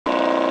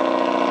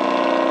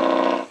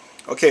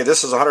Okay,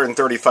 this is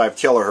 135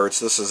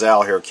 kilohertz. This is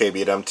Al here,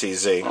 KB at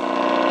MTZ.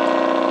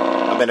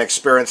 I've been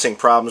experiencing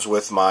problems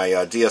with my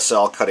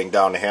DSL cutting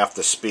down to half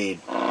the speed.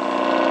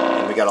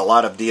 And we got a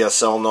lot of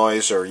DSL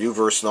noise or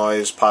U-verse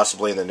noise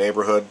possibly in the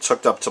neighborhood. It's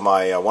hooked up to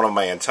my one of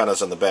my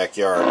antennas in the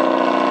backyard.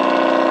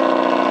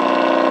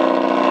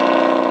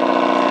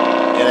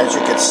 And as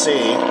you can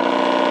see,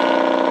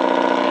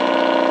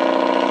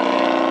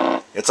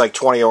 it's like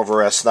 20 over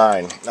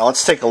S9. Now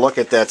let's take a look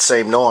at that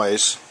same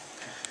noise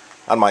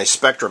on my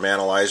spectrum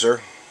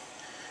analyzer,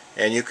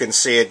 and you can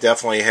see it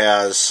definitely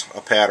has a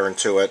pattern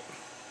to it,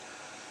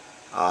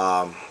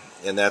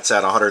 and that's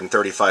at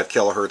 135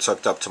 kilohertz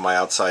hooked up to my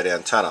outside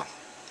antenna.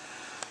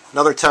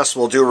 Another test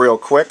we'll do real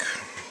quick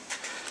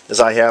is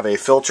I have a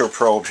filter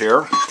probe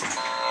here.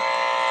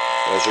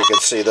 As you can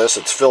see, this,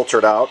 it's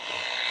filtered out.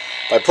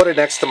 If I put it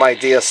next to my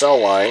DSL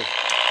line,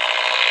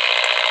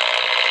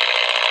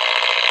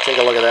 take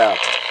a look at that.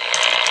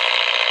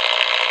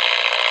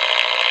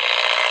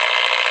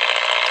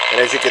 And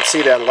as you can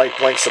see, that light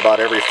blinks about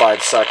every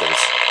 5 seconds.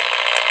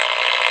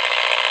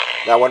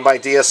 Now when my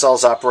DSL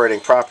is operating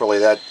properly,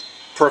 that's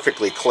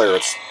perfectly clear.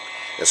 It's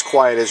as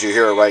quiet as you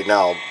hear it right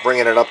now.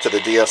 Bringing it up to the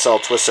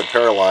DSL twisted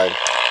pair line.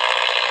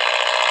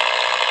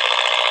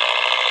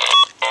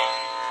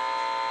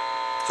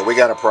 So we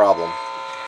got a problem.